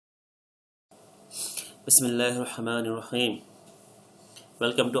Bismillahirrahmanirrahim.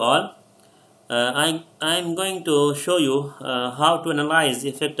 Welcome to all. I'm going to show you how to analyze the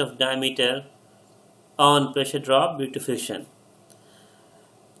effect of diameter on pressure drop due to friction.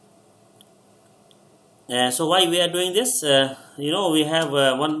 So why we are doing this? We have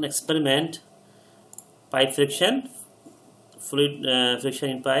one experiment: pipe friction, fluid friction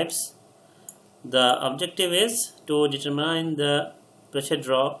in pipes. The objective is to determine the pressure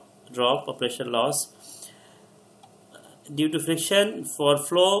drop or pressure loss due to friction for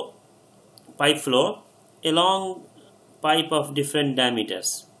pipe flow along pipe of different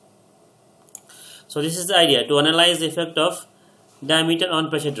diameters. So this is the idea, to analyze the effect of diameter on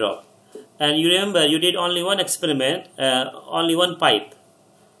pressure drop. And you remember you did only one experiment, only one pipe.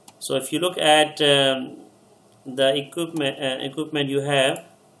 So if you look at the equipment you have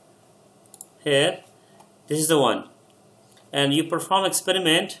here, this is the one, and you perform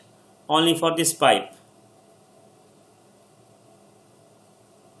experiment only for this pipe.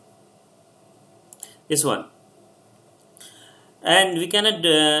 This one, and we cannot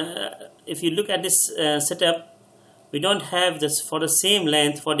if you look at this setup, we don't have this for the same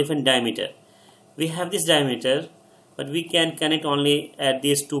length for different diameter. We have this diameter, but we can connect only at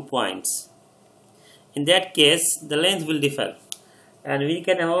these 2 points. In that case, the length will differ, and we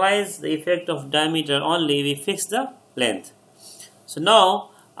can analyze the effect of diameter only we fix the length. So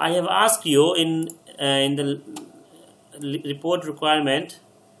now I have asked you in the report requirement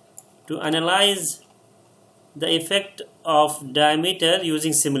to analyze the effect of diameter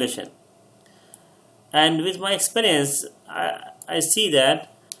using simulation. And with my experience, I see that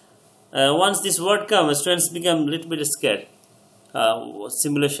once this word comes, students become a little bit scared.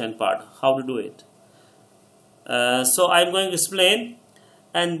 Simulation part, how to do it. So I'm going to explain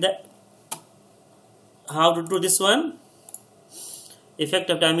and how to do this one. Effect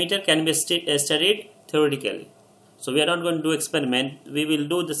of diameter can be studied theoretically. So we are not going to do experiment. We will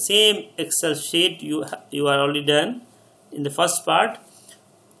do the same Excel sheet you are already done in the first part.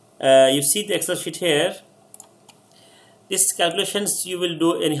 You see the Excel sheet here. These calculations you will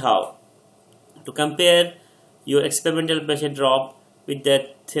do anyhow to compare your experimental pressure drop with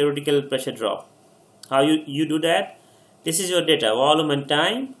that theoretical pressure drop. How you do that? This is your data, volume and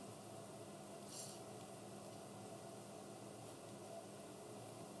time.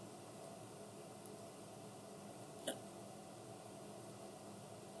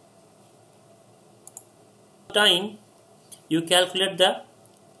 Time, you calculate the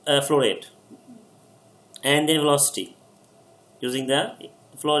flow rate and then velocity using the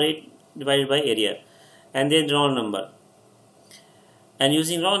flow rate divided by area, and then round number. And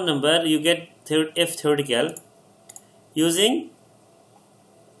using round number, you get F theoretical using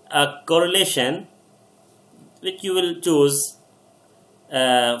a correlation which you will choose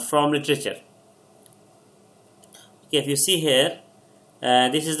from literature. Okay, if you see here,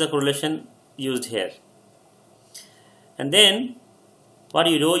 this is the correlation used here. And then what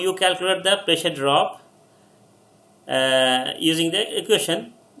do? You calculate the pressure drop using the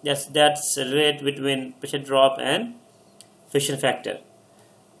equation that's rate between pressure drop and friction factor.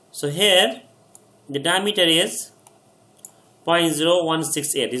 So here the diameter is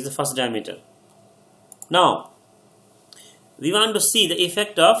 0.0168. This is the first diameter. Now we want to see the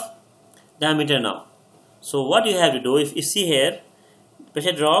effect of diameter now. So what you have to do, if you see here,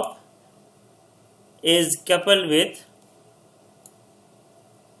 pressure drop is coupled with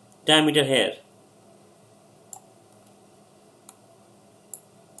diameter here.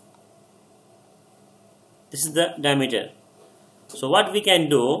 This is the diameter. So what we can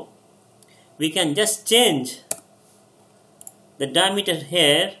do, we can just change the diameter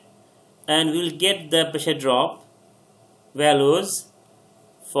here and we will get the pressure drop values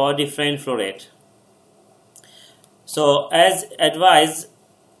for different flow rate. So as advised,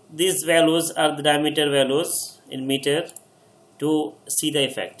 these values are the diameter values in meter to see the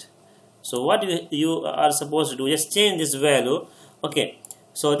effect. So what you are supposed to do, just change this value. Okay,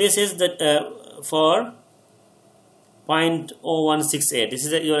 so this is the for 0.0168. This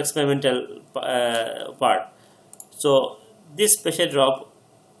is your experimental part. So this pressure drop,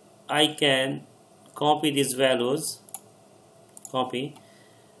 I can copy these values, copy,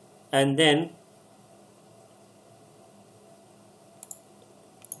 and then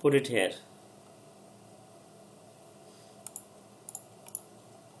put it here.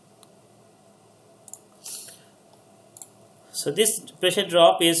 So this pressure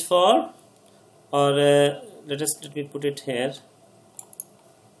drop is for, or let me put it here.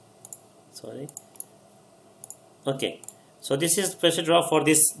 Sorry. Okay. So this is pressure drop for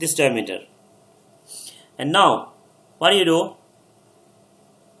this diameter. And now what do?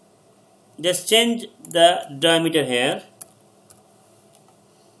 just change the diameter here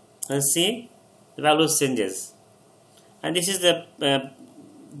and see the values changes. And this is the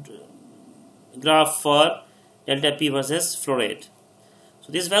graph for delta P versus flow rate.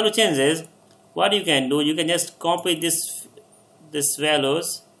 So this value changes. What you can do, you can just copy this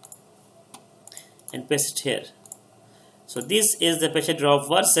values and paste it here. So this is the pressure drop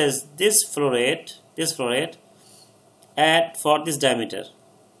versus this flow rate at for this diameter.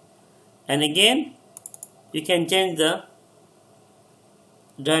 And again you can change the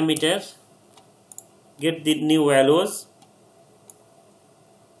diameter, get the new values,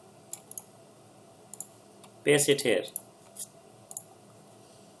 paste it here.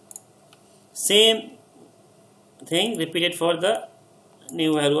 Same thing repeated for the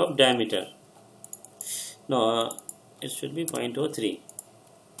new value of diameter. No, it should be 0.03.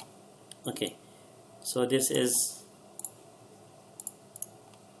 Okay, so this is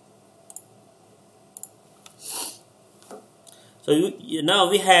now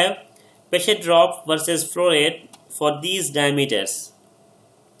we have pressure drop versus flow rate for these diameters.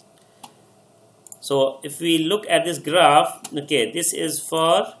 So if we look at this graph, okay, this is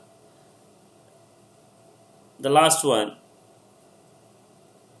for the last one.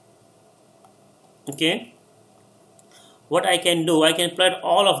 Okay, what I can do, I can plot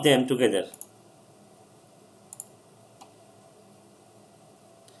all of them together.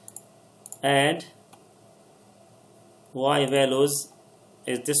 And y values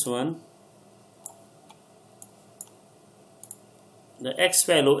is this one. The x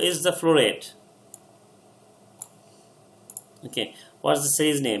value is the flow rate. Okay, what's the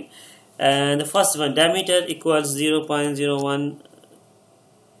series name? And the first one, diameter equals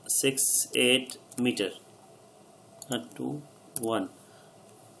 0.0168 meter. Not 2, 1.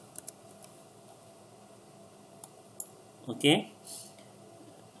 Okay,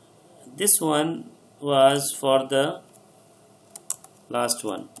 this one was for the last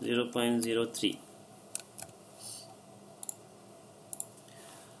one, 0.03.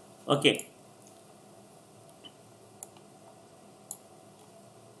 Okay,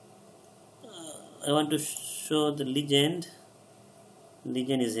 I want to show the legend.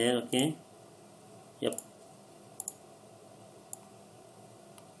 Legend is here. Okay, yep.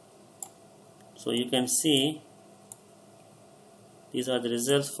 So you can see these are the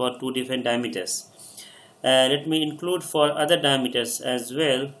results for two different diameters. Let me include for other diameters as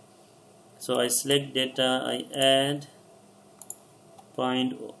well. So I select data, I add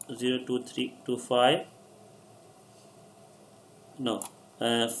 0.02325. No,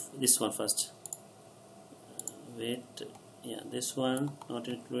 this one first. Wait, yeah, this one not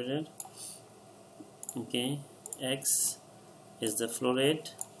included. Okay, x is the flow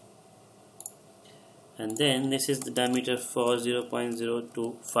rate, and then this is the diameter for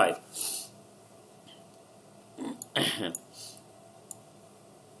 0.025.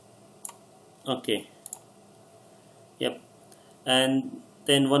 Okay, yep, and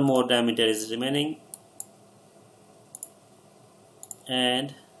then one more diameter is remaining,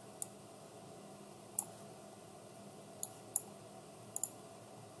 and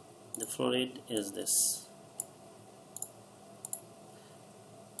the flow rate is this.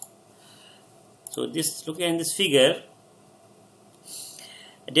 So this, looking at this figure,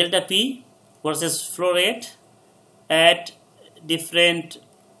 delta P versus flow rate at different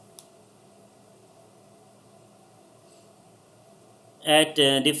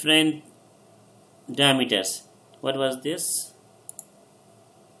diameters. What was this?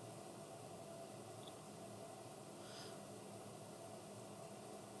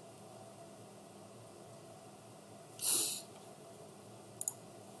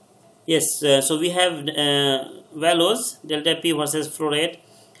 Yes, so we have values delta P versus flow rate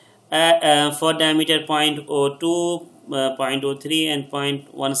for diameter 0.02, 0.03 and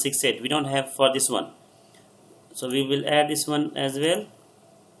 0.168. We don't have for this one, so we will add this one as well.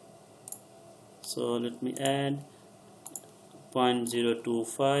 So let me add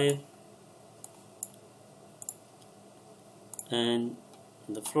 0.025 and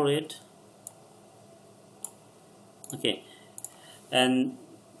the flow rate. Okay, and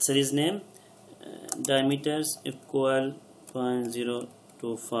series name, diameters equal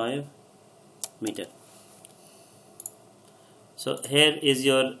 0.025 meter. So here is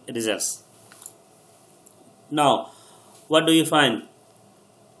your results. Now what do you find?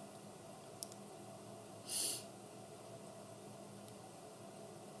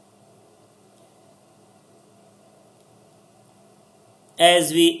 As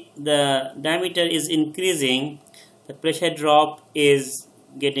the diameter is increasing, the pressure drop is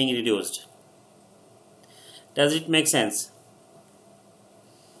getting reduced. Does it make sense?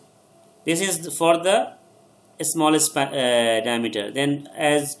 This is for the smallest diameter. Then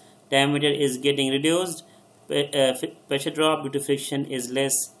as diameter is getting reduced, pressure drop due to friction is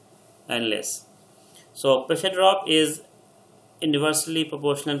less and less. So pressure drop is inversely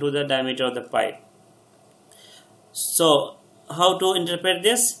proportional to the diameter of the pipe. So how to interpret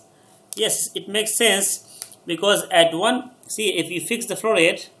this? Yes, it makes sense, because at one, see, if you fix the flow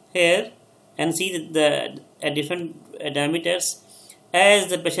rate here and see the at different diameters, as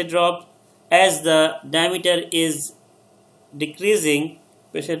the pressure drop, as the diameter is decreasing,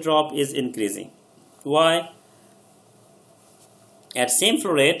 pressure drop is increasing. Why? At same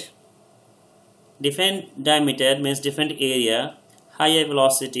flow rate, different diameter means different area, higher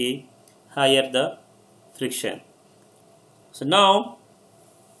velocity, higher the friction. So now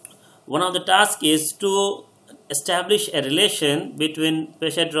one of the tasks is to establish a relation between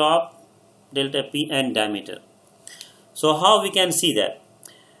pressure drop, delta P, and diameter. So how we can see that?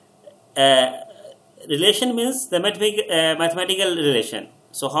 Relation means the mathematical relation.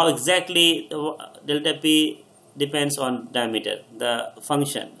 So how exactly delta P depends on diameter? The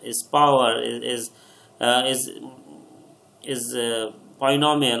function is power, is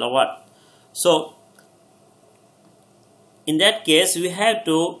polynomial or what? So in that case, we have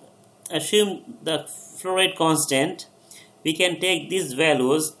to assume the flow rate constant. We can take these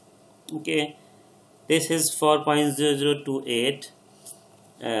values. Okay, this is for 0.0028.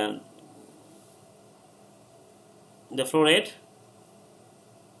 The flow rate,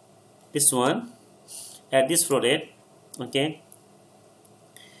 this one, at this flow rate. Okay,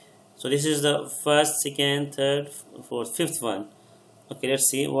 so this is the first, second, third, fourth, fifth one. Okay, let's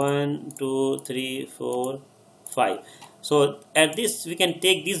see, 1, 2, 3, 4, 5. So at this we can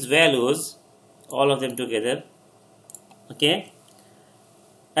take these values, all of them together. Okay,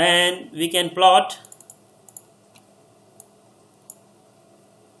 and we can plot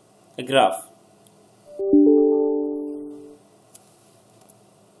a graph.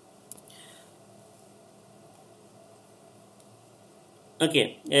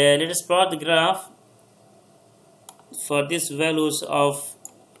 Okay, let us plot the graph for these values of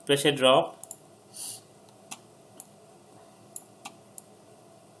pressure drop.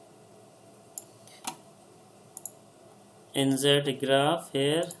 Insert a graph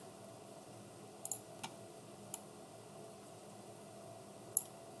here.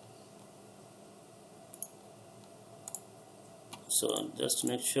 So just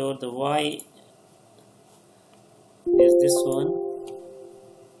make sure the Y is this one.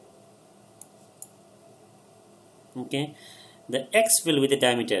 Okay, the X will be the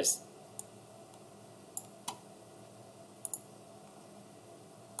diameters.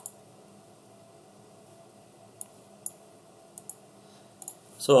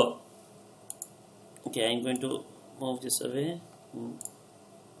 So okay, I'm going to move this away.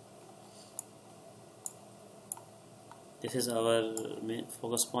 This is our main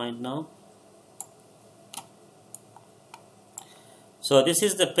focus point now. So this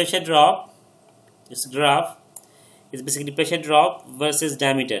is the pressure drop. This graph is basically pressure drop versus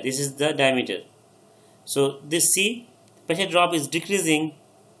diameter. This is the diameter. So this, see, pressure drop is decreasing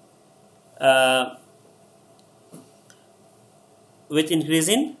with increase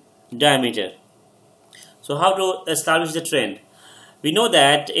in diameter. So how to establish the trend? We know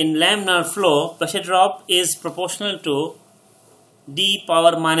that in laminar flow, pressure drop is proportional to d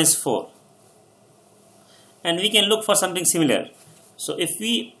power minus 4, and we can look for something similar. So if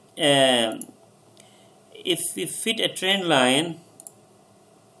we fit a trend line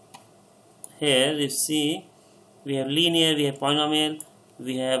here, you see we have linear, we have polynomial,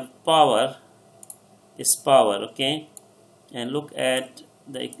 we have power, is power. Okay, and look at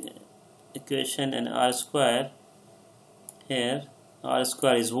the equation, and r square here, r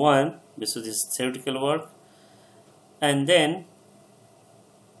square is 1. This is theoretical work, and then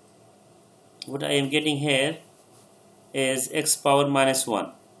what I am getting here is x power minus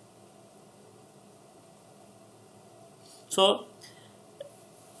 1. So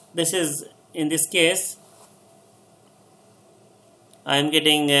this is, in this case, I am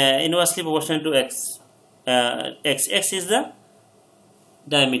getting inversely proportional to x. X is the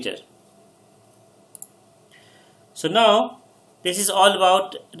diameter. So now this is all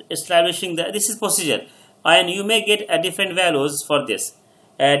about establishing this is procedure, and you may get different values for this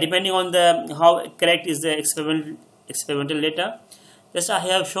depending on the how correct is the experimental data. Just I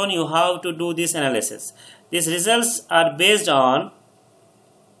have shown you how to do this analysis. These results are based on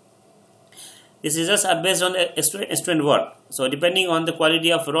student work. So depending on the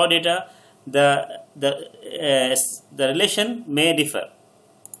quality of raw data, the relation may differ.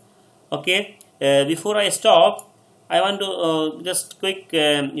 Okay, before I stop, I want to just quick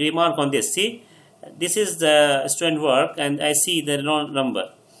remark on this. See, this is the student work, and I see the roll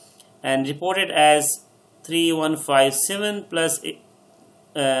number and reported as 3157 plus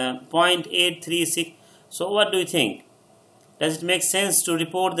 0.836. So what do you think? Does it make sense to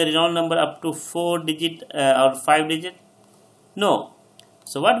report the roll number up to 4 digit or 5 digit? No.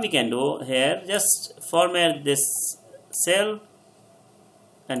 So what we can do here, just format this cell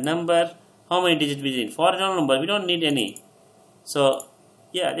and number. How many digits we need? For roll number we don't need any. So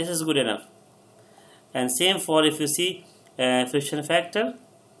yeah, this is good enough. And same for, if you see friction factor,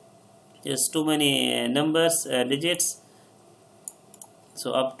 there's too many numbers, digits.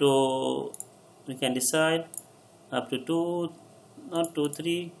 So up to, we can decide up to 2, not 2,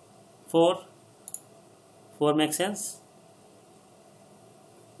 3, 4. 4 makes sense.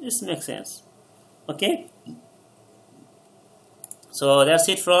 This makes sense. Okay. So that's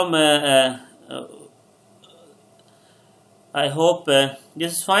it from I hope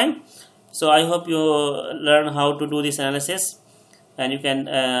this is fine. So I hope you learn how to do this analysis, and you can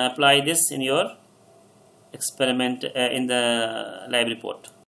apply this in your experiment in the lab report.